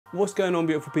What's going on,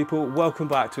 beautiful people? Welcome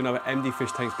back to another MD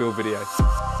Fish Tanks build video.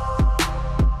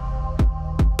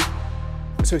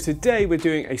 So today we're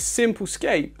doing a simple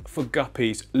scape for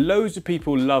guppies. Loads of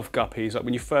people love guppies. Like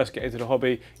when you first get into the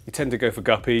hobby, you tend to go for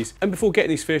guppies. And before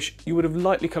getting these fish, you would have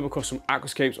likely come across some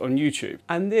aquascapes on YouTube.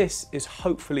 And this is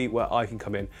hopefully where I can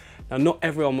come in. Now, not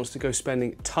everyone wants to go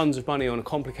spending tons of money on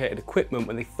complicated equipment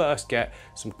when they first get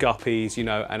some guppies, you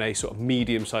know, and a sort of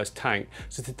medium-sized tank.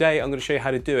 So today I'm going to show you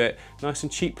how to do it nice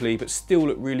and cheaply, but still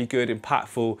look really good,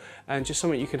 impactful, and just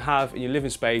something you can have in your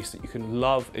living space that you can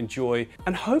love, enjoy,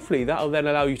 and hopefully that'll then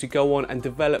allow you to go on and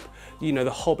develop, you know,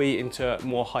 the hobby into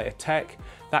more higher tech,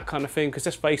 that kind of thing. Because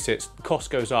let's face it, the cost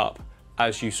goes up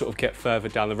as you sort of get further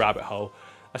down the rabbit hole.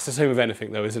 That's the same with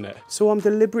anything though, isn't it? So I'm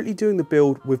deliberately doing the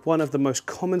build with one of the most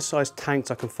common sized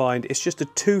tanks I can find. It's just a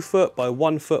 2 foot by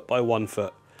 1 foot by 1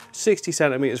 foot. 60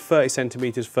 centimeters, 30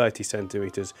 centimeters, 30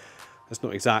 centimeters. That's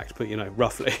not exact, but you know,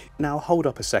 roughly. Now hold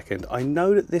up a second. I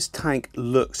know that this tank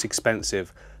looks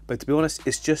expensive, but to be honest,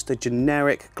 it's just a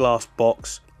generic glass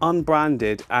box,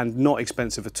 unbranded and not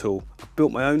expensive at all. I've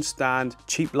built my own stand,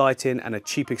 cheap lighting and a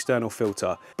cheap external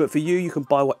filter. But for you, you can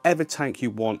buy whatever tank you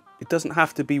want. It doesn't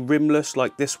have to be rimless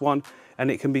like this one,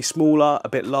 and it can be smaller, a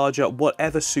bit larger,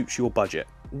 whatever suits your budget.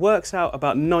 Works out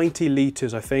about 90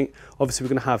 litres, I think. Obviously we're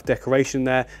going to have decoration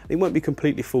there. It won't be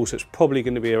completely full, so it's probably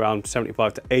going to be around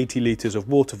 75 to 80 litres of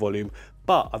water volume.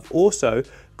 But I've also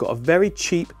got a very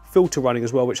cheap filter running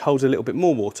as well, which holds a little bit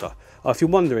more water. If you're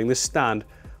wondering, this stand,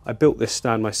 I built this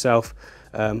stand myself.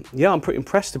 Yeah, I'm pretty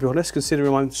impressed, to be honest,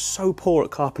 considering I'm so poor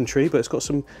at carpentry, but it's got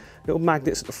some little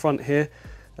magnets at the front here.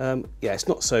 Yeah, it's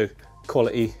not so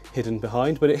quality hidden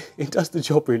behind, but it does the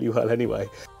job really well anyway.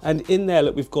 And in there,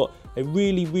 look, we've got a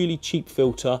really cheap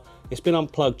filter. It's been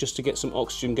unplugged just to get some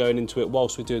oxygen going into it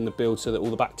whilst we're doing the build so that all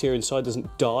the bacteria inside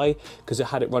doesn't die, because it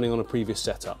had it running on a previous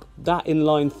setup. That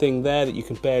inline thing there that you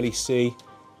can barely see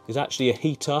is actually a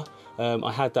heater.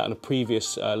 I had that in a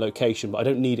previous location, but I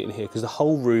don't need it in here because the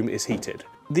whole room is heated.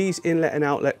 These inlet and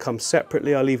outlet come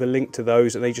separately. I'll leave a link to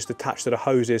those, and they just attach to the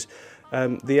hoses.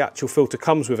 The actual filter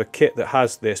comes with a kit that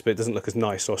has this, but it doesn't look as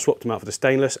nice, so I swapped them out for the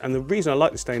stainless. And the reason I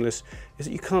like the stainless is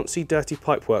that you can't see dirty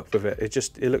pipework with it.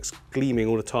 It looks gleaming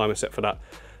all the time, except for that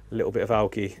little bit of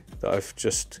algae that I've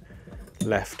just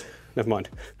left. Never mind.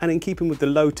 And in keeping with the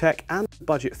low tech and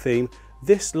budget theme,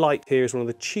 this light here is one of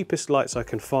the cheapest lights I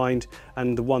can find,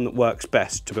 and the one that works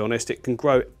best, to be honest. It can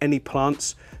grow any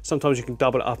plants. Sometimes you can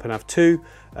double it up and have 2,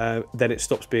 then it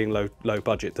stops being low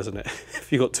budget, doesn't it?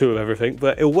 If you've got 2 of everything,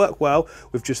 but it'll work well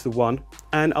with just the one.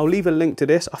 And I'll leave a link to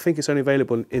this. I think it's only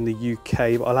available in the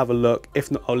UK, but I'll have a look. If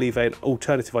not, I'll leave an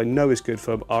alternative I know is good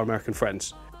for our American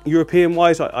friends. European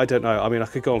wise, I don't know. I mean, I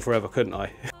could go on forever, couldn't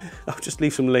I? I'll just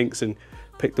leave some links and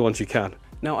pick the ones you can.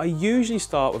 Now, I usually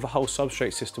start with a whole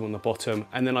substrate system on the bottom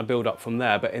and then I build up from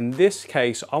there. But in this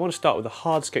case, I want to start with a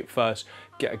hardscape first,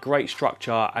 get a great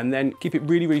structure, and then keep it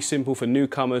really simple for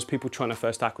newcomers, people trying to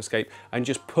first aquascape, and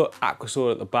just put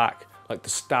aquasoil at the back like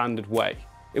the standard way.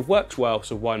 It works well,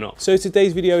 so why not? So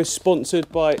today's video is sponsored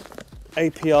by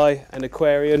API and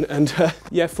Aquarian, and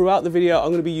yeah, throughout the video I'm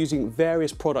going to be using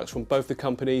various products from both the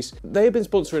companies. They have been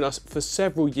sponsoring us for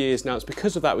several years now. It's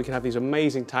because of that we can have these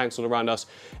amazing tanks all around us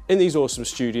in these awesome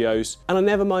studios, and I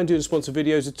never mind doing sponsored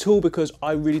videos at all because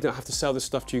I really don't have to sell this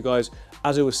stuff to you guys.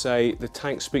 As I always say, the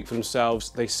tanks speak for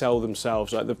themselves, they sell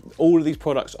themselves. Like all of these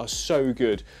products are so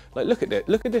good. Like look at it,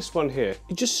 look at this one here.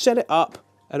 You just set it up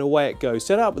and away it goes.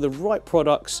 Set it up with the right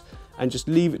products and just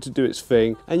leave it to do its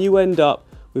thing, and you end up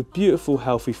with beautiful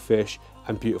healthy fish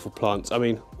and beautiful plants. I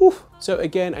mean, woof. So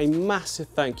again, a massive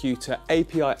thank you to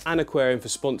API and Aquarian for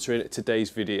sponsoring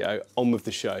today's video. On with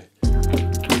the show.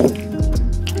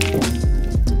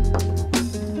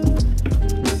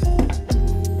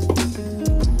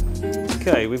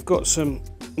 Okay, we've got some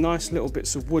nice little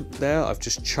bits of wood there I've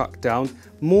just chucked down.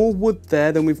 More wood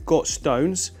there than we've got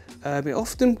stones. It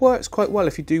often works quite well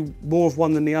if you do more of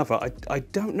one than the other. I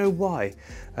don't know why.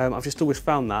 I've just always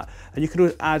found that. And you can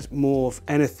always add more of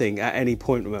anything at any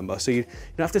point, remember. So you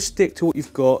don't have to stick to what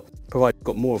you've got, provided you've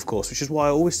got more, of course, which is why I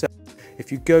always say,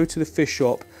 if you go to the fish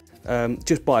shop,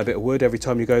 just buy a bit of wood every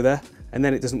time you go there, and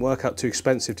then it doesn't work out too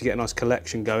expensive to get a nice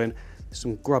collection going. There's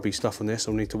some grubby stuff on this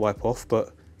I'll need to wipe off,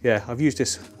 but yeah, I've used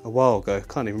this a while ago.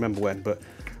 Can't even remember when, but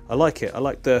I like it. I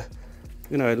like the,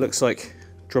 you know, it looks like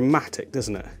dramatic,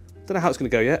 doesn't it? Don't know how it's going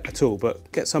to go yet at all,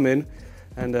 but get some in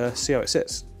and see how it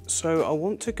sits. So I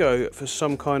want to go for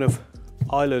some kind of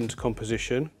island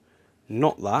composition,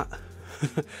 not that.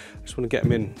 I just want to get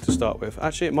them in to start with.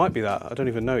 Actually, it might be that, I don't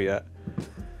even know yet.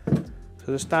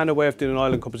 So the standard way of doing an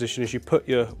island composition is you put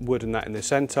your wood and that in the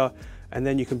center, and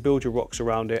then you can build your rocks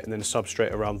around it and then a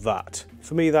substrate around that.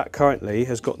 For me, that currently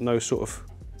has got no sort of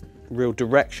real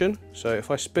direction. So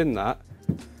if I spin that,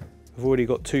 I've already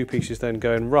got two pieces then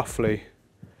going roughly,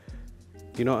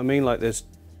 you know what I mean? Like there's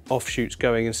offshoots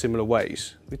going in similar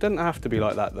ways. It doesn't have to be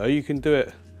like that though. You can do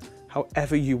it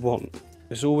however you want.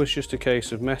 It's always just a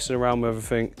case of messing around with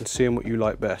everything and seeing what you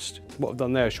like best. What I've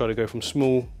done there is try to go from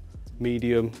small,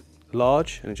 medium,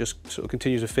 large, and it just sort of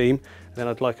continues a theme. And then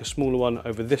I'd like a smaller one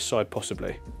over this side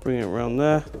possibly. Bring it around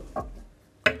there.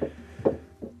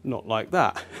 Not like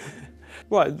that.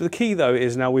 Right, the key though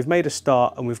is now we've made a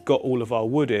start and we've got all of our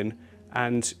wood in,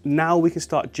 and now we can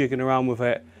start jigging around with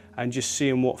it and just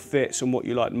seeing what fits and what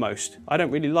you like most. I don't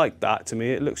really like that. To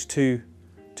me, it looks too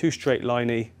straight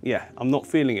liney. Yeah, I'm not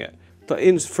feeling it. But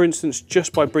for instance,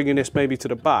 just by bringing this maybe to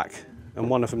the back and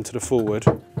one of them to the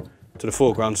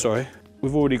foreground, sorry,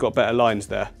 we've already got better lines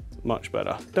there, much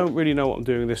better. Don't really know what I'm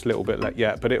doing this little bit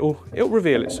yet, but it'll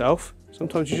reveal itself.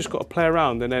 Sometimes you just got to play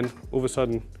around and then all of a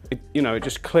sudden, it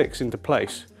just clicks into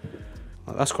place.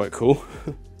 Oh, that's quite cool.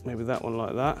 Maybe that one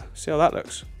like that. See how that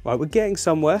looks. Right, we're getting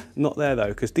somewhere. Not there though,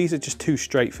 because these are just too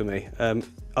straight for me.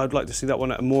 I'd like to see that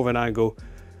one at more of an angle.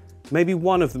 Maybe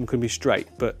one of them can be straight,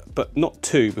 but not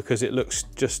two, because it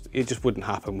just wouldn't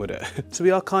happen, would it? So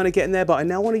we are kind of getting there, but I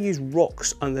now want to use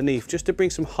rocks underneath just to bring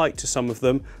some height to some of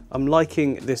them. I'm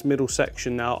liking this middle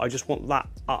section now. I just want that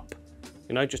up,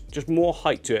 just more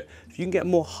height to it. If you can get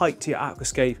more height to your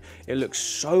aquascape, it looks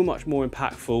so much more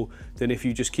impactful than if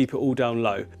you just keep it all down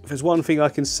low. If there's one thing I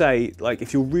can say, like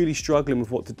if you're really struggling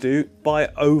with what to do, buy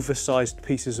oversized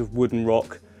pieces of wooden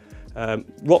rock.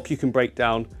 Rock you can break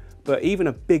down, but even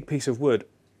a big piece of wood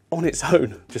on its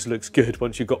own just looks good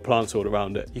once you've got plants all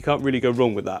around it. You can't really go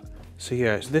wrong with that. So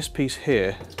yeah, it's this piece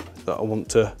here that I want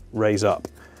to raise up.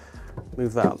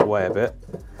 Move that out of the way a bit.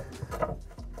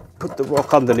 Put the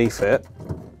rock underneath it.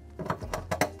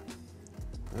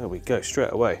 There we go,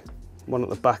 straight away. One at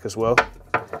the back as well.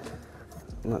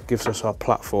 And that gives us our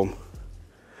platform.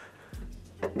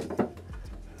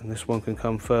 And this one can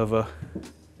come further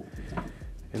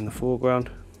in the foreground.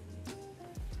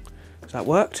 Has that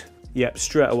worked? Yep,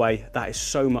 straight away, that is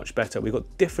so much better. We've got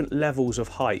different levels of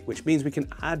height, which means we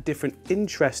can add different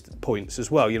interest points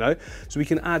as well, So we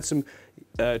can add some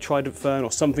trident fern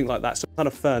or something like that, some kind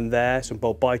of fern there, some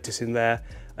bulbitis in there,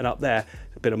 and up there,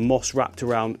 a bit of moss wrapped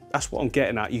around. That's what I'm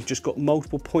getting at. You've just got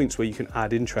multiple points where you can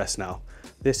add interest now.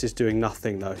 This is doing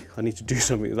nothing though. I need to do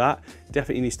something with that. It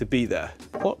definitely needs to be there.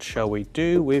 What shall we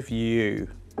do with you?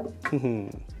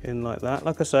 In like that.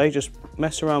 Like I say, just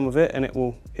mess around with it and it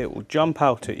will jump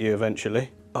out at you eventually.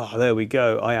 Oh, there we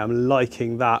go. I am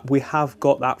liking that. We have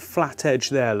got that flat edge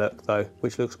there, look though,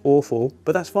 which looks awful,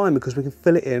 but that's fine because we can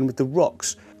fill it in with the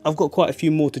rocks. I've got quite a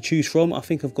few more to choose from. I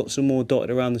think I've got some more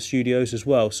dotted around the studios as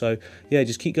well. So yeah,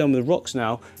 just keep going with the rocks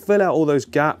now. Fill out all those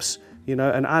gaps,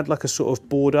 and add like a sort of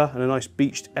border and a nice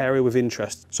beached area with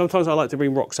interest. Sometimes I like to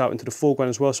bring rocks out into the foreground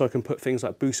as well, so I can put things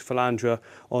like Bucephalandra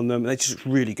on them. They just look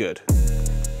really good.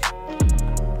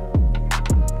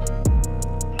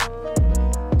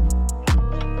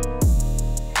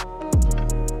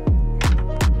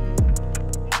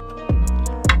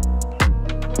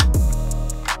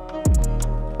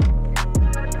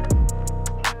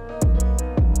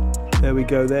 There we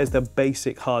go, there's the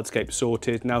basic hardscape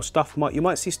sorted. Now you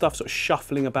might see stuff sort of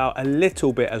shuffling about a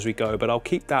little bit as we go, but I'll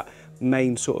keep that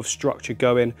main sort of structure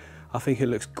going. I think it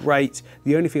looks great.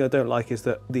 The only thing I don't like is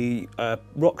that the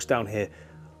rocks down here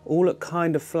all look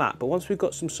kind of flat, but once we've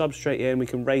got some substrate in, we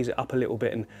can raise it up a little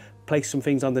bit and place some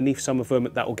things underneath some of them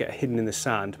that will get hidden in the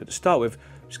sand. But to start with,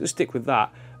 I'm just gonna stick with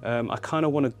that. I kind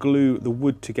of want to glue the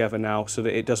wood together now so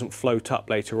that it doesn't float up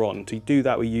later on. To do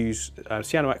that, we use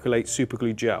cyanoacrylate super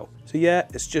glue gel. So yeah,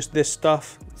 it's just this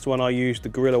stuff. It's the one I use, the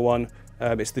Gorilla one.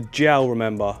 It's the gel,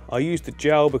 remember. I use the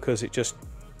gel because it just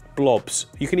blobs.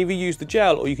 You can either use the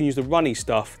gel or you can use the runny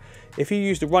stuff. If you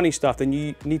use the runny stuff, then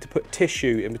you need to put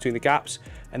tissue in between the gaps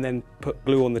and then put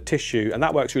glue on the tissue, and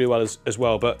that works really well as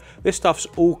well. But this stuff's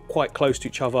all quite close to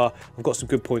each other. I've got some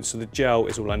good points, so the gel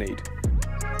is all I need.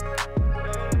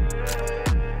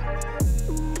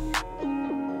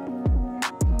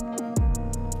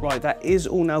 Right, that is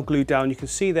all now glued down. You can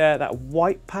see there, that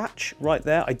white patch right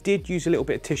there. I did use a little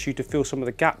bit of tissue to fill some of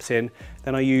the gaps in.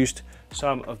 Then I used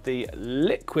some of the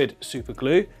liquid super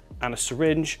glue and a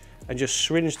syringe and just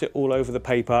syringed it all over the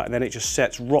paper, and then it just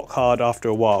sets rock hard after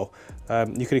a while.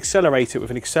 You can accelerate it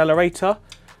with an accelerator,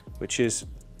 which is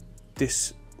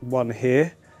this one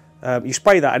here. You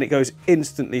spray that and it goes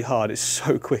instantly hard. It's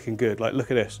so quick and good. Like,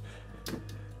 look at this.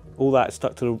 All that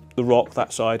stuck to the rock,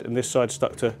 that side, and this side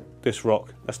stuck to this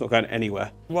rock. That's not going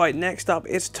anywhere. Right, next up,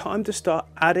 it's time to start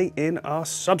adding in our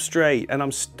substrate, and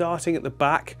I'm starting at the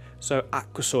back. So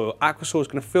Aquasoil. Aquasoil is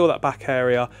going to fill that back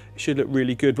area. It should look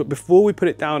really good. But before we put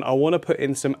it down, I want to put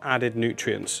in some added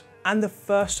nutrients. And the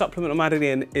first supplement I'm adding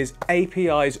in is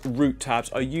API's root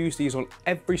tabs. I use these on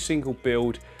every single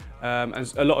build.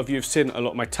 As a lot of you have seen a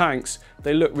lot of my tanks,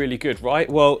 they look really good, right?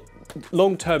 Well,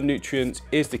 long-term nutrients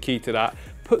is the key to that.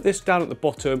 Put this down at the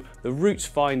bottom, the roots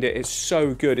find it, it's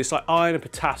so good. It's like iron and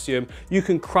potassium. You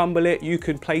can crumble it, you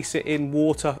can place it in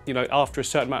water, you know, after a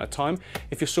certain amount of time.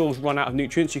 If your soil's run out of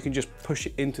nutrients, you can just push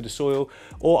it into the soil.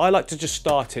 Or I like to just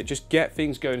start it, just get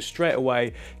things going straight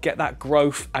away, get that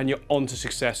growth, and you're on to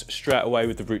success straight away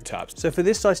with the root tabs. So for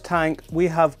this size tank, we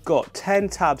have got 10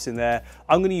 tabs in there.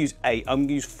 I'm gonna use 8. I'm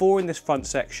gonna use 4 in this front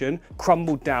section,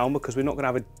 crumbled down because we're not gonna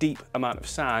have a deep amount of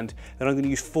sand. Then I'm gonna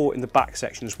use 4 in the back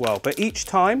section as well. But each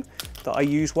time that I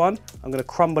use one, I'm going to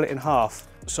crumble it in half.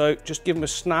 So just give them a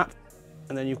snap,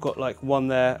 and then you've got like one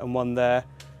there and one there.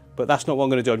 But that's not what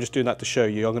I'm going to do. I'm just doing that to show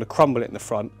you. I'm going to crumble it in the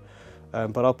front.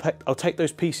 But I'll take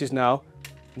those pieces now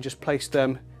and just place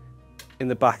them in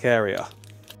the back area.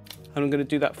 And I'm going to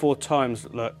do that 4 times.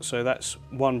 Look, so that's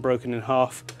one broken in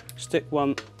half. Stick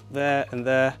one there and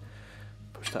there.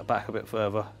 Push that back a bit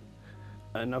further.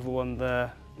 Another one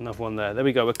there. Another one there. There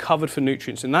we go. We're covered for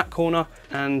nutrients in that corner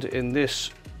and in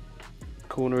this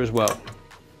corner as well.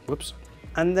 Whoops.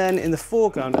 And then in the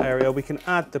foreground area, we can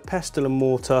add the pestle and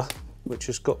mortar, which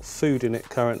has got food in it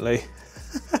currently.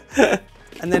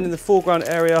 And then in the foreground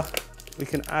area, we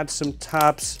can add some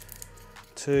tabs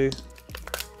to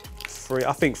 3.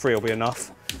 I think 3 will be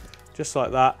enough. Just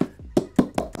like that.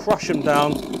 Crush them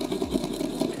down.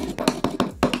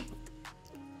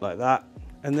 Like that.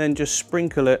 And then just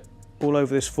sprinkle it all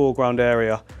over this foreground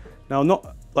area. Now I'm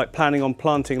not like planning on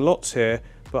planting lots here,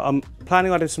 but I'm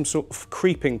planning on adding some sort of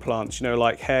creeping plants, you know,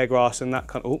 like hair grass and that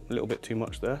kind of, oh, a little bit too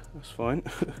much there, that's fine.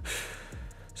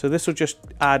 So this will just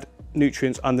add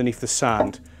nutrients underneath the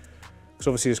sand, because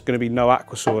obviously there's going to be no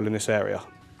aquasoil in this area.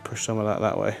 Push some of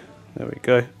that way, there we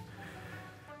go.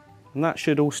 And that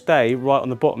should all stay right on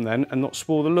the bottom then and not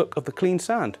spoil the look of the clean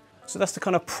sand. So that's the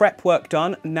kind of prep work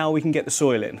done. Now we can get the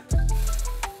soil in.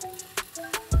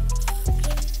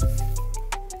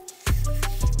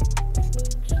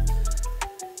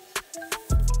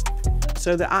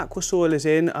 So the aqua soil is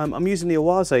in. I'm using the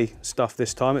Awase stuff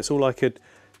this time. It's all I could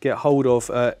get hold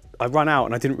of. I ran out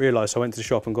and I didn't realise, so I went to the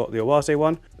shop and got the Awase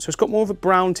one. So it's got more of a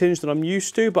brown tinge than I'm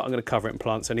used to, but I'm going to cover it in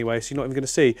plants anyway, so you're not even going to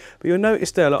see. But you'll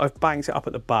notice there, look, I've banked it up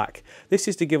at the back. This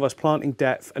is to give us planting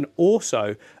depth and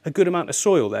also a good amount of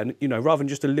soil then, you know, rather than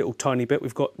just a little tiny bit,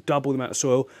 we've got double the amount of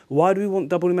soil. Why do we want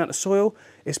double the amount of soil?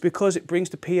 It's because it brings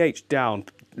the pH down.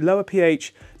 Lower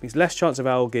pH means less chance of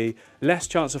algae, less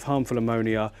chance of harmful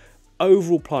ammonia,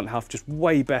 overall plant health just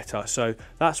way better. So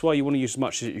that's why you want to use as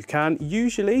much as you can.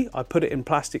 Usually I put it in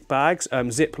plastic bags,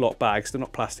 Ziploc bags. They're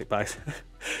not plastic bags,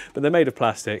 but they're made of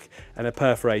plastic and they're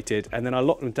perforated, and then I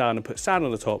lock them down and put sand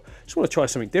on the top. Just want to try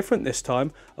something different this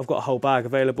time. I've got a whole bag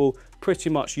available,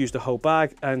 pretty much used the whole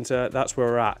bag, and that's where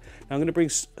we're at. Now I'm going to bring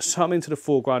some into the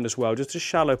foreground as well, just a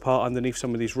shallow part underneath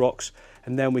some of these rocks,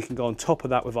 and then we can go on top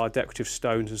of that with our decorative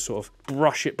stones and sort of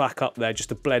brush it back up there just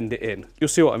to blend it in. You'll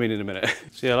see what I mean in a minute.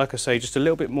 So yeah, like I say, just a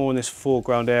little bit more in this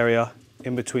foreground area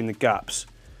in between the gaps.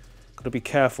 Got to be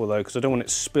careful though, because I don't want it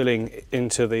spilling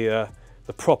into the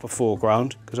proper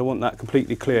foreground, because I want that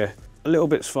completely clear. A little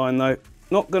bit's fine though,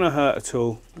 not going to hurt at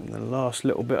all. And the last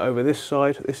little bit over this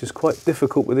side, this is quite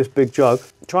difficult with this big jug.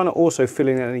 I'm trying to also fill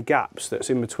in any gaps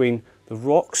that's in between the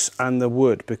rocks and the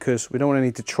wood, because we don't want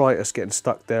any detritus getting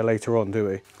stuck there later on, do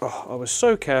we? Oh, I was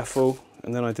so careful,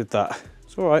 and then I did that.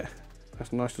 It's all right.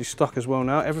 That's nicely stuck as well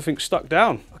now. Everything's stuck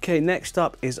down. Okay, next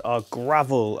up is our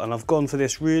gravel, and I've gone for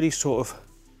this really sort of,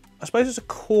 I suppose it's a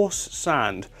coarse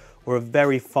sand or a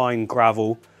very fine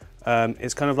gravel.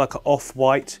 It's kind of like an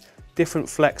off-white, different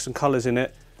flecks and colours in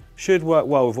it. Should work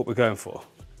well with what we're going for.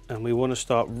 And we want to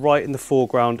start right in the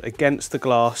foreground against the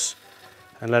glass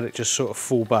and let it just sort of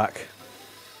fall back.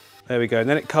 There we go, and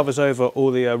then it covers over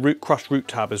all the crushed root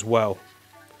tab as well,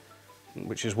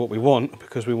 which is what we want,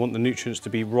 because we want the nutrients to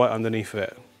be right underneath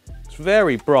it. It's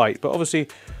very bright, but obviously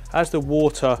as the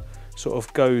water sort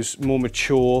of goes more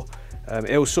mature,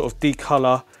 it'll sort of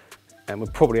decolour, and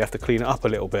we'll probably have to clean it up a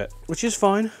little bit, which is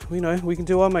fine. We know we can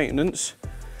do our maintenance.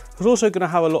 We're also going to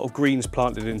have a lot of greens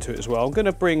planted into it as well. I'm going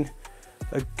to bring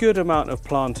a good amount of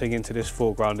planting into this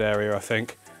foreground area, I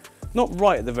think. Not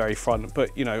right at the very front,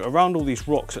 but you know, around all these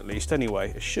rocks at least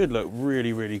anyway. It should look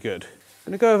really, really good.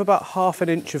 I'm going to go with about ½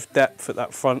 inch of depth at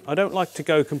that front. I don't like to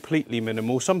go completely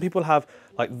minimal. Some people have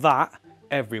like that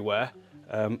everywhere.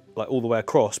 like all the way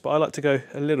across, but I like to go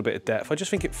a little bit of depth. I just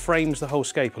think it frames the whole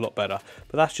scape a lot better,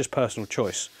 but that's just personal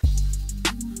choice.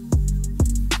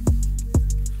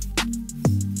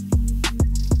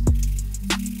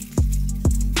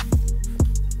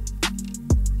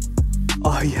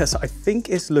 Oh yes, I think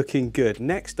it's looking good.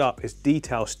 Next up is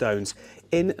detail stones.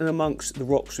 In and amongst the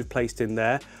rocks we've placed in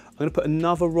there, I'm going to put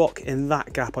another rock in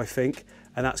that gap, I think,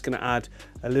 and that's going to add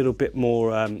a little bit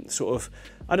more sort of,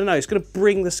 I don't know, it's going to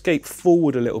bring the scape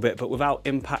forward a little bit, but without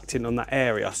impacting on that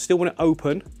area. Still want it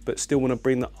open, but still want to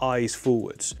bring the eyes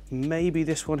forwards. Maybe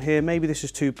this one here, maybe this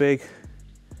is too big.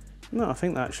 No, I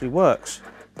think that actually works.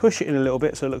 Push it in a little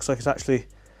bit so it looks like it's actually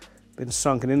been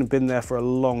sunken in and been there for a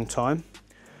long time.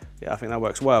 Yeah, I think that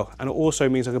works well. And it also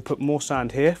means I can put more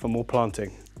sand here for more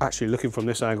planting. Actually, looking from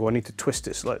this angle, I need to twist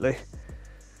it slightly.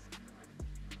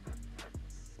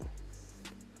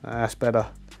 That's better.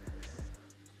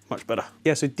 Much better.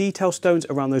 Yeah, so detail stones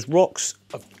around those rocks.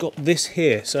 I've got this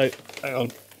here, so hang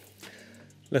on.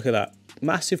 Look at that.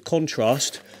 Massive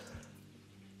contrast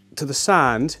to the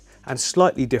sand and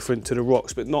slightly different to the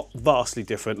rocks, but not vastly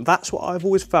different. That's what I've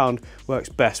always found works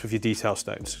best with your detail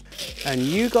stones. And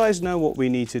you guys know what we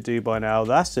need to do by now.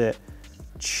 That's it.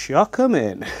 Chuck them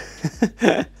in.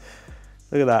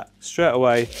 Look at that. Straight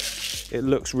away, it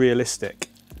looks realistic.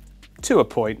 To a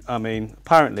point. I mean,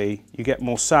 apparently you get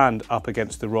more sand up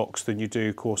against the rocks than you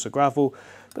do coarser gravel,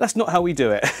 but that's not how we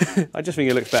do it. I just think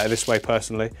it looks better this way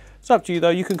personally. It's up to you though,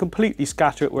 you can completely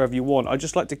scatter it wherever you want. I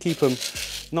just like to keep them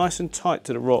nice and tight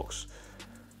to the rocks.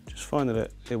 Just find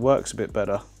that it works a bit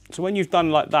better. So when you've done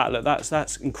like that, look,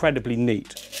 that's incredibly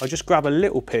neat. I just grab a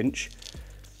little pinch,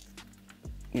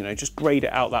 you know, just grade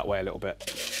it out that way a little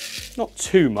bit. Not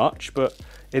too much, but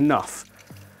enough.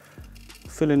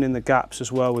 Filling in the gaps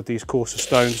as well with these coarser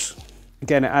stones.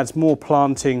 Again, it adds more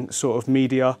planting sort of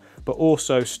media, but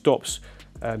also stops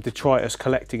detritus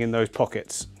collecting in those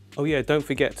pockets. Oh yeah, don't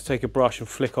forget to take a brush and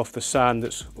flick off the sand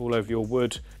that's all over your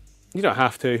wood. You don't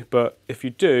have to, but if you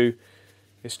do,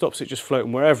 it stops it just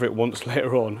floating wherever it wants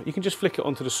later on. You can just flick it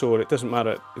onto the sword, it doesn't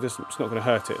matter, it's not going to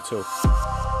hurt it at all.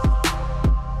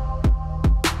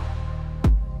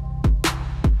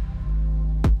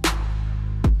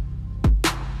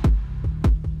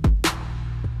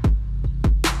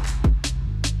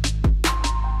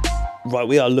 Right,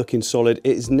 we are looking solid.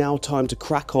 It is now time to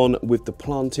crack on with the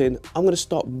planting. I'm going to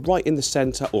start right in the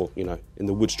center, or, you know, in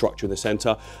the wood structure in the center.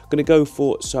 I'm going to go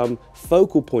for some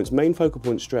focal points, main focal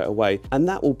points straight away. And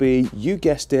that will be, you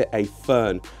guessed it, a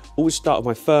fern. Always start with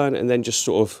my fern and then just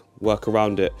sort of work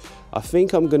around it. I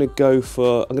think I'm going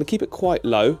to keep it quite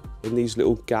low in these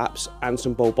little gaps and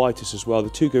some bulbitis as well. The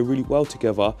two go really well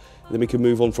together, and then we can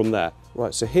move on from there.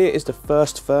 Right, so here is the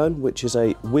first fern, which is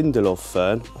a Windelov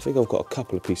fern. I think I've got a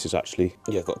couple of pieces actually.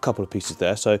 Yeah, I've got a couple of pieces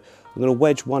there. So I'm going to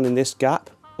wedge one in this gap.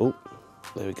 Oh,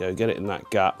 there we go, get it in that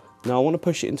gap. Now I want to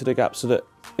push it into the gap so that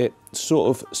it sort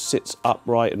of sits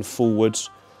upright and forwards.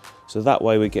 So that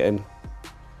way we're getting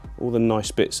all the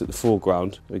nice bits at the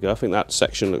foreground. There we go, I think that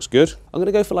section looks good. I'm going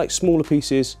to go for like smaller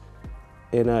pieces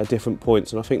in different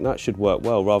points, and I think that should work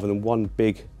well rather than one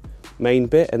big main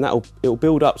bit, and it'll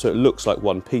build up so it looks like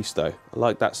one piece though. I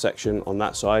like that section on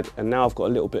that side, and now I've got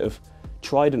a little bit of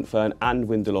trident fern and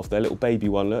Windelov there, little baby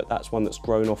one. Look, that's one that's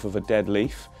grown off of a dead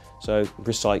leaf, so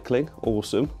recycling,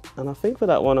 awesome. And I think for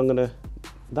that one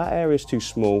that area's too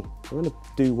small. I'm gonna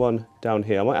do one down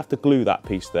here. I might have to glue that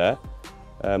piece there.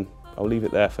 I'll leave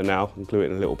it there for now and glue it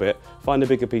in a little bit. Find a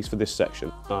bigger piece for this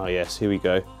section. Ah yes, here we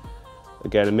go.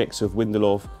 Again, a mix of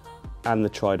Windelov and the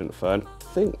trident fern.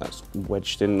 I think that's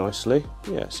wedged in nicely.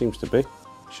 Yeah, it seems to be.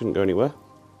 Shouldn't go anywhere.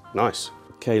 Nice.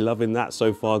 Okay, loving that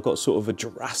so far. Got sort of a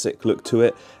Jurassic look to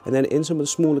it. And then in some of the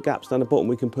smaller gaps down the bottom,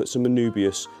 we can put some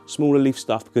Anubias, smaller leaf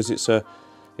stuff, because it's a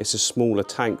smaller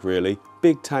tank really.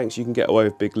 Big tanks, you can get away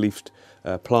with big leafed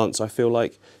plants, I feel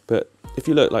like. But if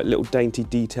you look, like little dainty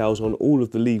details on all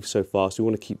of the leaves so far, so we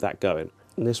want to keep that going.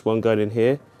 And this one going in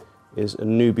here is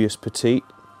Anubias Petite.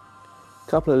 A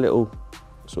couple of little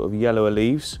sort of yellower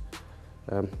leaves.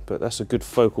 But that's a good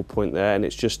focal point there, and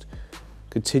it's just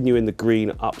continuing the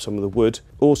green up some of the wood.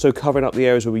 Also covering up the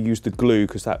areas where we used the glue,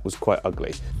 because that was quite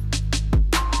ugly.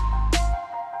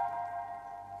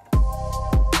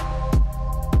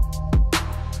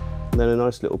 And then a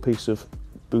nice little piece of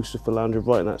Busiphillandra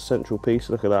right in that central piece.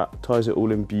 Look at that, ties it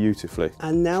all in beautifully.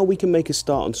 And now we can make a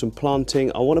start on some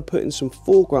planting. I want to put in some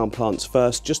foreground plants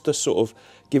first, just to sort of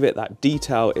give it that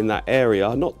detail in that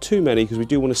area. Not too many, because we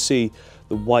do want to see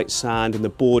the white sand and the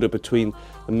border between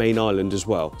the main island as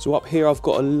well. So up here I've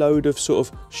got a load of sort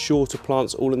of shorter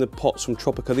plants all in the pots from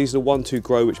Tropica. These are the 1-2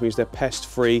 grow, which means they're pest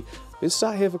free. Been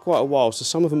sat here for quite a while, so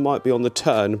some of them might be on the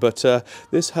turn, but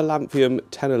this Halampium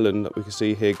tenulan that we can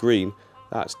see here, green,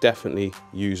 that's definitely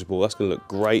usable. That's going to look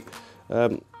great.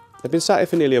 They've been sat here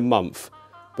for nearly a month,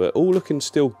 but all looking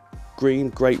still green,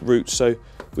 great roots, so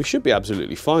we should be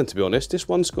absolutely fine, to be honest. This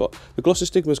one's got, the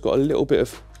glossostigma's got a little bit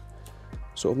of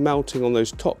sort of melting on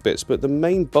those top bits, but the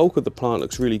main bulk of the plant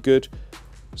looks really good.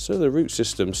 So the root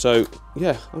system, so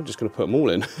yeah, I'm just going to put them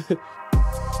all in.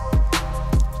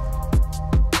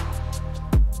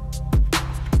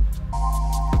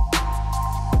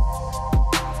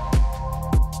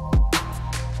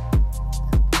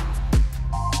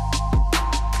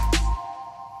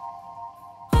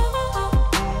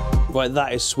 Right,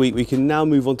 that is sweet. We can now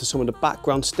move on to some of the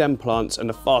background stem plants and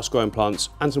the fast growing plants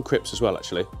and some crypts as well,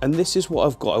 actually. And this is what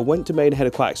I've got. I went to Maidenhead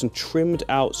Aquatics and trimmed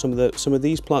out some of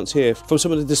these plants here from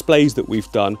some of the displays that we've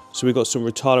done. So we've got some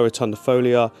Rotala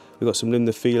rotundifolia, we've got some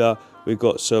Limnophila, we've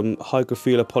got some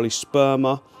Hygrophila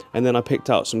polysperma, and then I picked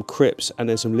out some crypts and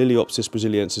then some Liliopsis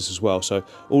brasiliensis as well. So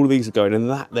all of these are going, and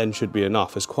that then should be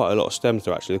enough. There's quite a lot of stems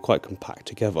there, actually. They're quite compact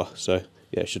together. So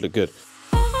yeah, it should look good.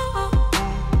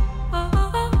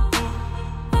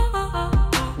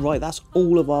 Right, that's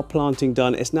all of our planting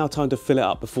done. It's now time to fill it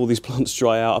up before these plants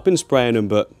dry out. I've been spraying them,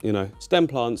 but you know, stem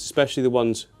plants, especially the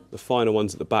ones, the finer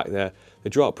ones at the back there,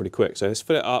 they dry up pretty quick. So let's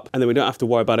fill it up and then we don't have to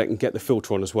worry about it and get the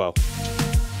filter on as well.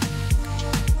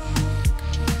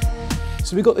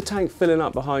 So we've got the tank filling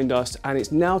up behind us and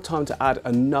it's now time to add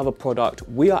another product.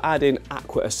 We are adding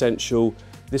Aqua Essential.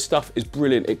 This stuff is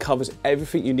brilliant. It covers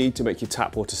everything you need to make your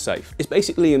tap water safe. It's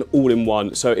basically an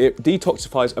all-in-one. So it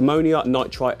detoxifies ammonia,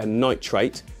 nitrite, and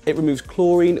nitrate. It removes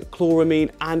chlorine, chloramine,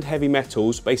 and heavy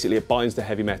metals. Basically, it binds the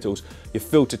heavy metals. Your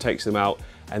filter takes them out,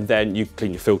 and then you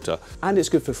clean your filter. And it's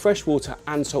good for freshwater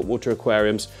and saltwater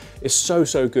aquariums. It's so,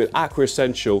 so good. Aqua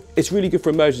Essential. It's really good for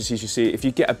emergencies, you see. If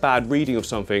you get a bad reading of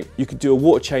something, you could do a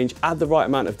water change, add the right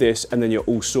amount of this, and then you're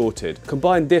all sorted.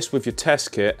 Combine this with your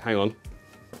test kit. Hang on.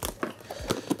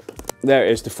 There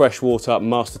it is, the freshwater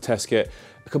master test kit.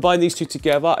 Combine these two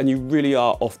together and you really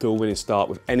are off to a winning start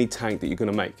with any tank that you're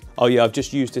gonna make. Oh yeah, I've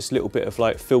just used this little bit of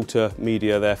like filter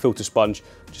media there, filter sponge,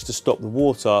 just to stop the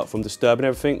water from disturbing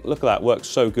everything. Look at that, works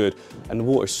so good. And the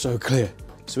water is so clear.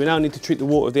 So we now need to treat the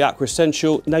water with the Aqua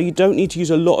Essential. Now you don't need to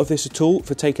use a lot of this at all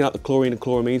for taking out the chlorine and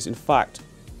chloramines. In fact,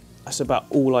 that's about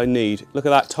all I need. Look at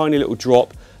that tiny little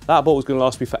drop. That bottle's gonna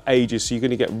last me for ages, so you're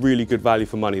gonna get really good value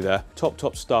for money there.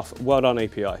 Top stuff, well done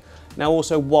API. Now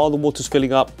also, while the water's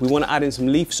filling up, we want to add in some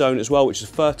leaf zone as well, which is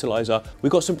fertilizer.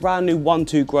 We've got some brand new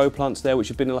 1-2 grow plants there, which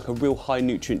have been in like a real high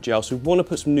nutrient gel. So we want to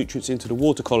put some nutrients into the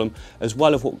water column, as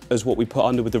well as what we put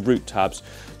under with the root tabs.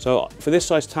 So for this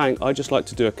size tank, I just like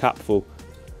to do a capful.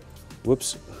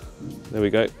 Whoops, there we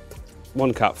go.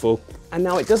 1 capful. And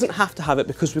now it doesn't have to have it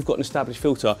because we've got an established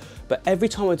filter, but every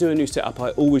time I do a new setup,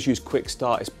 I always use Quick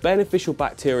Start. It's beneficial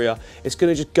bacteria. It's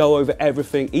gonna just go over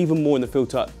everything, even more in the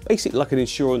filter, basically like an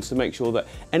insurance to make sure that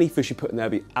any fish you put in there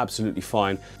be absolutely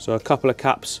fine. So a couple of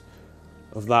caps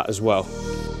of that as well.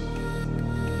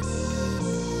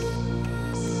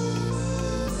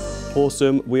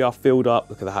 Awesome, we are filled up.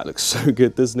 Look at that, looks so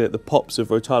good, doesn't it? The pops of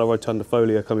Rotala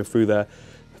rotundifolia coming through there.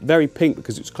 Very pink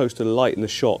because it's close to the light in the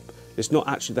shop. It's not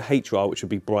actually the HRAR, which would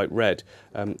be bright red.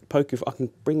 Poke if I can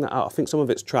bring that out. I think some of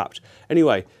it's trapped.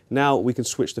 Anyway, now we can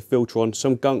switch the filter on.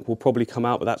 Some gunk will probably come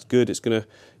out, but that's good. It's gonna,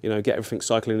 you know, get everything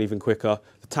cycling even quicker.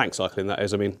 The tank cycling, that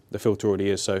is. I mean, the filter already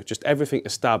is, so just everything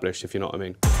established, if you know what I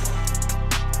mean.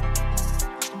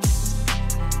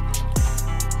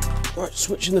 Right,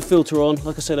 switching the filter on.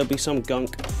 Like I said, there'll be some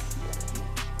gunk.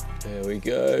 There we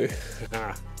go.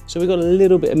 So we've got a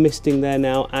little bit of misting there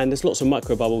now, and there's lots of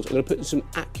micro bubbles. I'm gonna put in some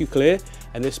AquaClear,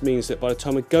 and this means that by the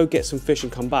time we go get some fish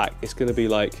and come back, it's gonna be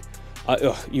like,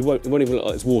 it won't even look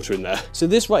like there's water in there. So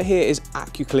this right here is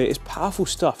AquaClear. It's powerful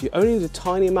stuff. You only need a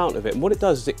tiny amount of it, and what it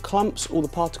does is it clumps all the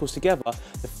particles together,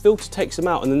 the filter takes them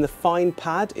out, and then the fine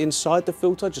pad inside the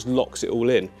filter just locks it all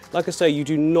in. Like I say, you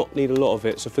do not need a lot of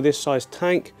it. So for this size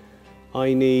tank,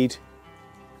 I need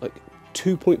like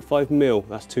 2.5 mil,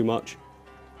 that's too much.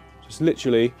 Just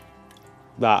literally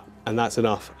that, and that's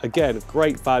enough. Again,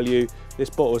 great value. This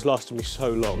bottle has lasted me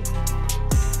so long.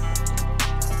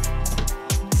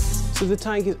 So the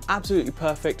tank is absolutely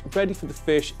perfect, ready for the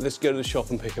fish. Let's go to the shop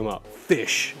and pick them up.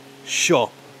 Fish,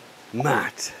 shop,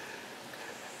 Matt.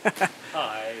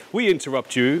 Hi. We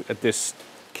interrupt you at this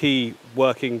key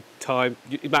working time.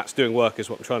 Matt's doing work is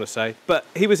what I'm trying to say. But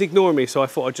he was ignoring me, so I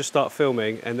thought I'd just start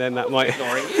filming, and then that might...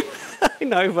 Ignoring you? I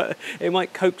know, but it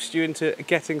might coax you into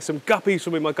getting some guppies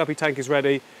from me. My guppy tank is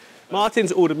ready.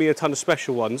 Martin's ordered me a ton of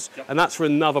special ones, and that's for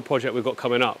another project we've got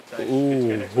coming up.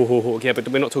 Ooh, yeah, but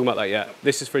we're not talking about that yet.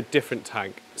 This is for a different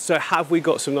tank. So have we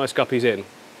got some nice guppies in?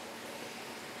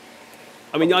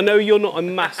 I mean, I know you're not a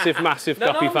massive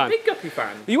guppy fan. I'm a big guppy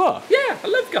fan. You are? Yeah, I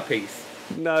love guppies.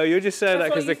 No, you're just saying that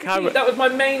because the camera... That was my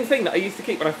main thing that I used to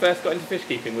keep when I first got into fish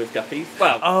keeping with guppies.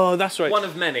 Well, oh, that's right. One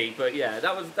of many, but yeah,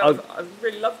 I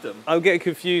really loved them. I'm getting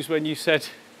confused when you said,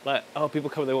 like, oh, people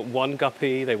come, they want one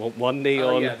guppy, they want one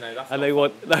neon, oh, yeah, no, that's and they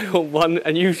want one,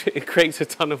 and it creates a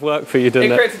ton of work for you,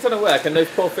 doesn't it? It creates a ton of work, and those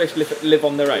poor fish live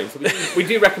on their own. So we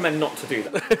do recommend not to do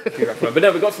that. But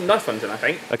no, we've got some nice ones in, I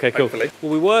think. Okay, cool. Hopefully.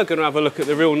 Well, we were going to have a look at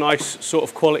the real nice sort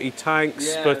of quality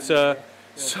tanks, yeah, but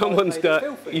someone's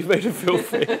you've made it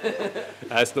filthy.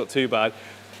 That's not too bad.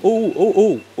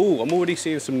 Oh! I'm already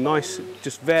seeing some nice,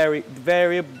 just what am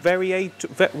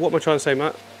I trying to say,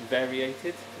 Matt?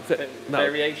 Variated. No.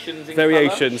 Variations in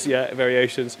variations, colour? yeah,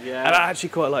 variations. Yeah. And I actually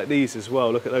quite like these as well.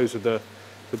 Look at those with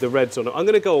the reds on them. I'm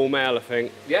going to go all male, I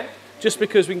think. Yeah. Just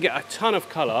because we can get a ton of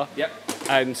colour. Yep.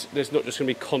 And there's not just going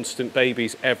to be constant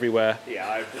babies everywhere.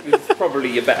 Yeah, it's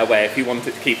probably a better way. If you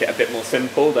wanted to keep it a bit more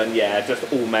simple, then yeah,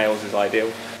 just all males is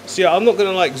ideal. So yeah, I'm not going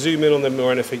to like zoom in on them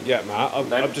or anything yet, Matt.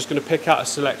 I'm just going to pick out a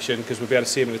selection because we'll be able to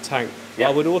see them in the tank. Yep.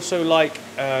 I would also like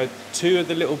 2 of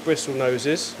the little bristle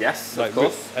noses. Yes, like, of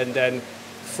course. And then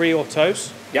 3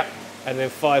 autos. Yep. And then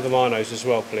 5 Amanos as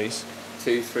well, please.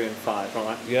 2, 3 and 5, all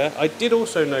right. Yeah, I did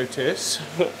also notice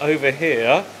over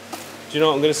here, do you know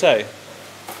what I'm going to say?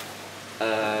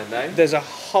 No. There's a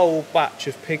whole batch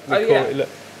of pygmy. Oh, yeah. Look,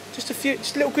 just a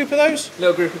little group of those.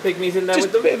 Little group of pygmies in there just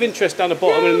with them. Just a bit of interest down the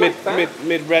bottom and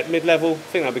like mid-level. I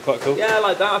think that'd be quite cool. Yeah, I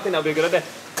like that. I think that'd be a good idea.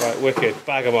 Right, wicked.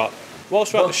 Bag them up.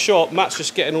 Whilst we're at the shop, Matt's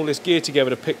just getting all his gear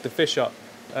together to pick the fish up,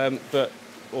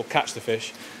 or catch the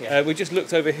fish. Yeah. We just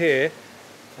looked over here,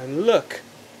 and look,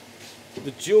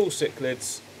 the dual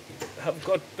cichlids have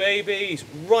got babies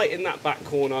right in that back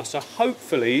corner. So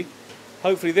hopefully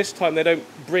this time they don't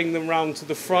bring them round to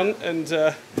the front and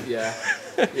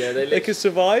they can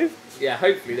survive. Yeah,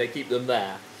 hopefully they keep them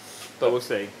there. But we'll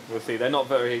see. They're not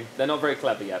very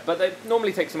clever yet. But they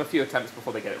normally takes them a few attempts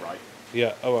before they get it right.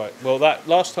 Yeah, all right. Well, that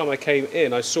last time I came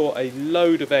in, I saw a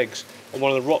load of eggs on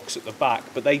one of the rocks at the back,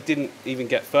 but they didn't even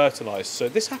get fertilised. So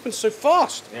this happens so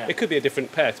fast. Yeah. It could be a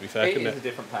different pair, to be fair, couldn't it? It is a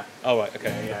different pair. Oh, right,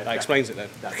 okay. Yeah, that explains it then.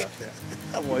 That does,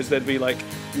 yeah. Otherwise, there'd be like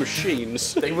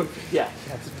machines. They would, yeah,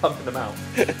 just pumping them out.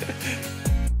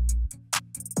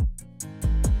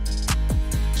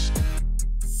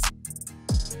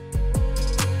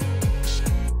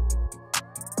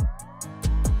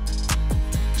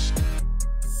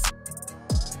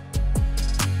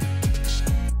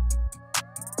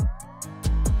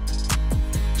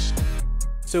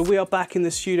 So we are back in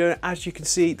the studio. As you can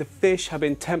see, the fish have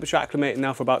been temperature acclimated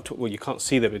now for about, well, you can't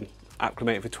see they've been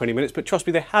acclimated for 20 minutes, but trust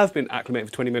me, they have been acclimated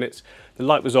for 20 minutes. The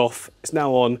light was off, it's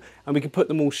now on, and we can put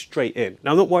them all straight in.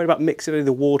 Now, I'm not worried about mixing any of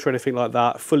the water or anything like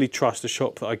that. I fully trust the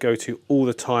shop that I go to all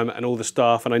the time and all the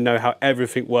staff, and I know how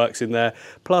everything works in there.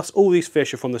 Plus, all these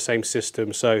fish are from the same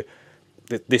system, so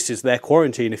this is their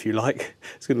quarantine, if you like.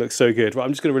 It's gonna look so good. Right,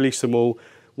 I'm just gonna release them all,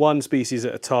 one species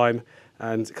at a time,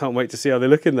 and can't wait to see how they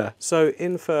look in there. So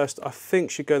in first, I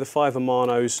think should go the 5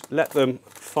 Amanos, let them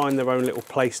find their own little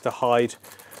place to hide,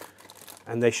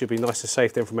 and they should be nice and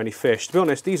safe then from any fish. To be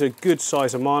honest, these are good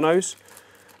size Amanos.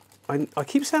 I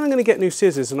keep saying I'm gonna get new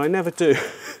scissors, and I never do.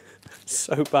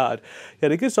 So bad. Yeah,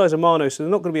 they're good size Amanos, so they're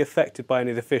not gonna be affected by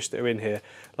any of the fish that are in here.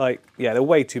 Like, yeah, they're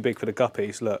way too big for the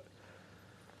guppies, look.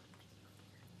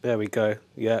 There we go,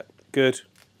 yeah, good.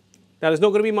 Now, there's not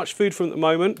going to be much food for them at the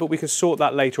moment, but we can sort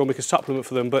that later on, we can supplement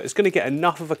for them, but it's going to get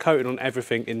enough of a coating on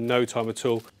everything in no time at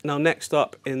all. Now, next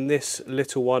up in this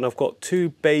little one, I've got 2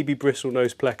 baby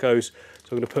bristlenose plecos,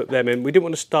 so I'm going to put them in. We didn't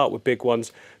want to start with big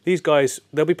ones. These guys,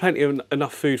 there'll be plenty of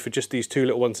enough food for just these 2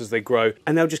 little ones as they grow,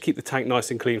 and they'll just keep the tank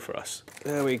nice and clean for us.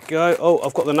 There we go. Oh,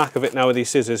 I've got the knack of it now with these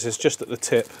scissors, it's just at the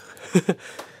tip.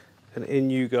 And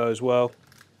in you go as well.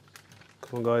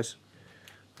 Come on, guys.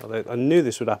 Oh, I knew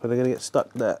this would happen, they're going to get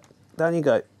stuck there. Down you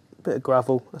go, bit of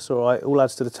gravel, that's all right, all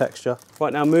adds to the texture.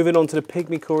 Right, now moving on to the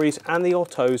pygmy cories and the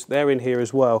ottos, they're in here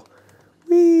as well.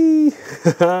 Whee!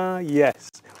 Yes.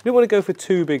 We didn't want to go for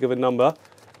too big of a number.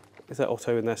 Is that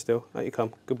otto in there still? Out you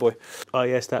come, good boy. Oh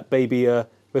yes, that baby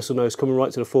bristlenose coming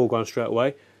right to the foreground straight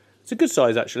away. It's a good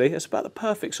size actually, it's about the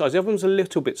perfect size. The other one's a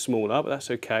little bit smaller, but that's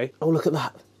okay. Oh, look at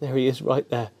that, there he is right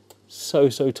there. So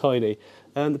tiny.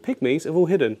 And the pygmies have all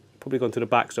hidden. Probably gone to the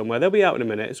back somewhere. They'll be out in a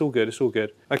minute. It's all good, it's all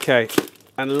good. Okay,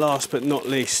 and last but not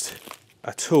least,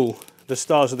 a tool, the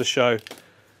stars of the show,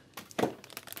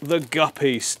 the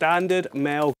Guppy, standard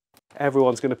male.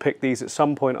 Everyone's gonna pick these at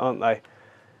some point, aren't they?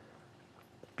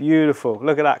 Beautiful.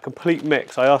 Look at that, complete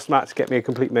mix. I asked Matt to get me a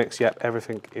complete mix. Yep,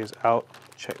 everything is out.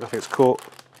 Check nothing's caught.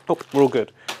 Oh, we're all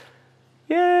good.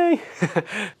 Yay!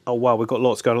 Oh wow, we've got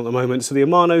lots going on at the moment. So the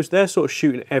Amanos, they're sort of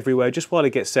shooting everywhere just while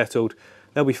they get settled.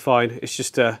 They'll be fine. It's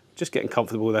just getting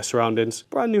comfortable with their surroundings.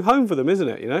 Brand new home for them, isn't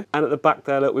it, you know? And at the back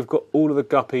there, look, we've got all of the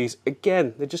guppies.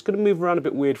 Again, they're just going to move around a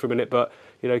bit weird for a minute, but,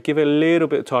 you know, give it a little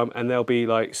bit of time and they'll be,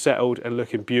 like, settled and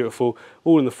looking beautiful.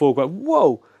 All in the foreground.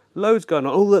 Whoa! Loads going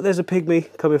on. Oh, look, there's a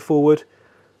pygmy coming forward.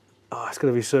 Oh, it's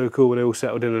going to be so cool when they're all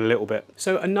settled in a little bit.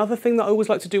 So another thing that I always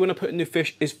like to do when I put in new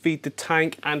fish is feed the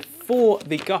tank. And for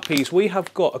the guppies, we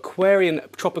have got Aquarian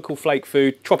tropical flake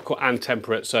food, tropical and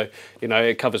temperate. So, you know,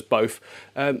 it covers both.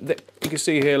 You can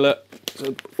see here, look, it's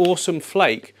an awesome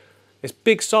flake. It's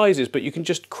big sizes, but you can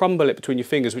just crumble it between your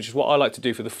fingers, which is what I like to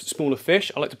do for the smaller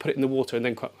fish. I like to put it in the water and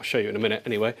then I'll show you in a minute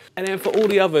anyway. And then for all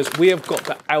the others, we have got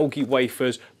the algae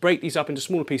wafers. Break these up into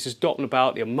smaller pieces, dot them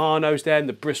about, the Amanos there, and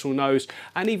the bristle nose,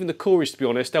 and even the cories, to be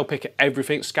honest. They'll pick at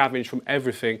everything, scavenge from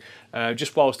everything,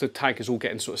 just whilst the tank is all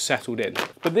getting sort of settled in.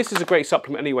 But this is a great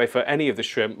supplement anyway for any of the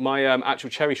shrimp. My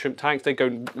actual cherry shrimp tanks, they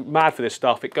go mad for this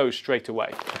stuff. It goes straight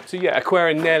away. So yeah,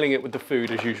 Aquarian nailing it with the food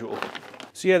as usual.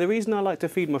 So yeah, the reason I like to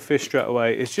feed my fish straight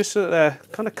away is just so that they're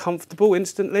kind of comfortable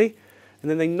instantly, and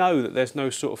then they know that there's no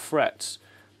sort of threats,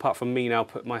 apart from me now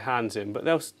putting my hands in, but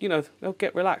they'll, you know, they'll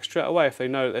get relaxed straight away if they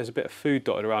know that there's a bit of food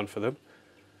dotted around for them.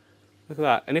 Look at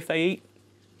that, and if they eat,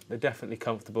 they're definitely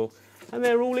comfortable. And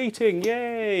they're all eating,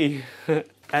 yay!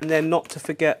 And then not to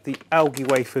forget the algae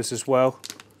wafers as well.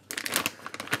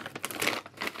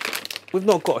 We've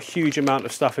not got a huge amount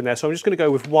of stuff in there, so I'm just going to go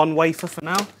with one wafer for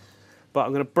now, but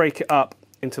I'm going to break it up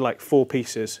into like 4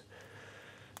 pieces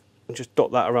and just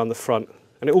dot that around the front.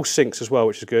 And it all sinks as well,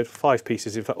 which is good. 5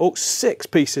 pieces in fact. Oh, 6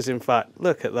 pieces in fact.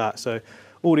 Look at that. So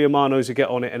all the Amanos will get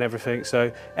on it and everything.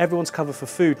 So everyone's covered for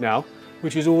food now,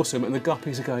 which is awesome. And the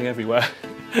guppies are going everywhere.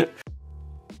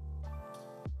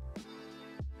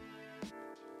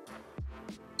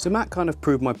 So Matt kind of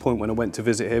proved my point when I went to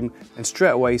visit him, and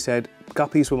straight away said,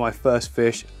 guppies were my first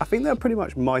fish. I think they're pretty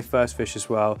much my first fish as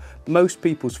well, most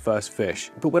people's first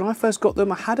fish. But when I first got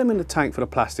them, I had them in the tank for the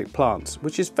plastic plants,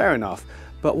 which is fair enough.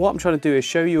 But what I'm trying to do is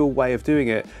show you a way of doing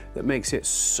it that makes it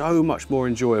so much more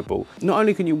enjoyable. Not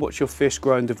only can you watch your fish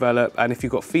grow and develop, and if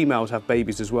you've got females have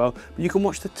babies as well, but you can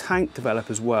watch the tank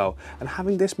develop as well. And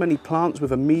having this many plants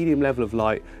with a medium level of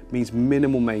light means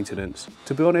minimal maintenance.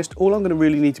 To be honest, all I'm going to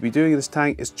really need to be doing in this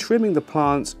tank is trimming the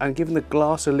plants and giving the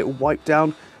glass a little wipe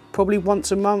down, probably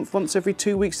once a month, once every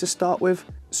 2 weeks to start with.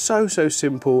 So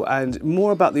simple, and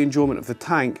more about the enjoyment of the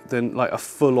tank than like a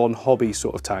full-on hobby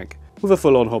sort of tank. With a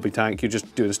full-on hobby tank, you're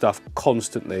just doing stuff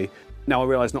constantly. Now I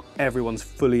realise not everyone's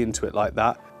fully into it like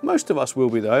that. Most of us will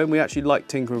be though, and we actually like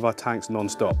tinkering with our tanks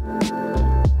non-stop.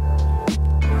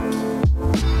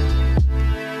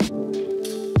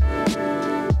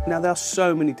 Now there are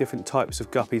so many different types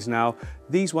of guppies now.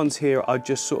 These ones here are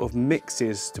just sort of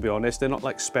mixes, to be honest. They're not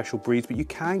like special breeds, but you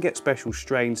can get special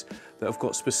strains that have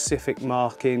got specific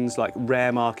markings, like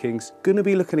rare markings. Gonna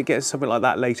be looking at getting something like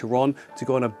that later on to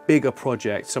go on a bigger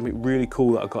project, something really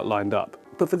cool that I've got lined up.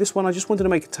 But for this one, I just wanted to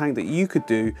make a tank that you could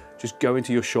do, just go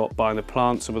into your shop, buying the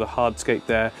plants, some of the hardscape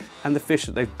there, and the fish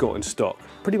that they've got in stock.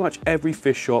 Pretty much every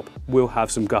fish shop will have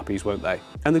some guppies, won't they?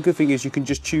 And the good thing is you can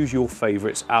just choose your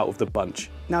favorites out of the bunch.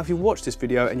 Now, if you watch this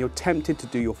video and you're tempted to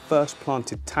do your first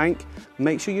planted tank,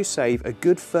 make sure you save a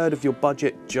good third of your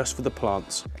budget just for the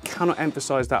plants. I cannot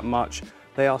emphasize that much.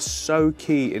 They are so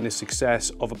key in the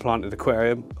success of a planted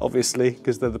aquarium, obviously,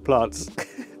 because they're the plants.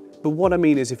 But what I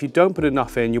mean is if you don't put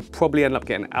enough in, you'll probably end up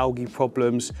getting algae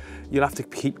problems. You'll have to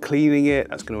keep cleaning it,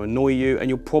 that's going to annoy you, and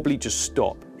you'll probably just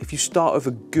stop. If you start with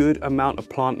a good amount of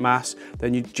plant mass,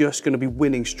 then you're just going to be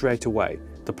winning straight away.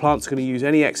 The plant's going to use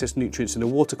any excess nutrients in the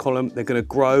water column, they're going to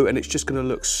grow, and it's just going to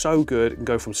look so good and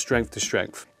go from strength to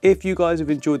strength. If you guys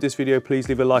have enjoyed this video, please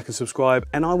leave a like and subscribe,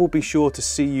 and I will be sure to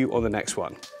see you on the next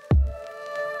one.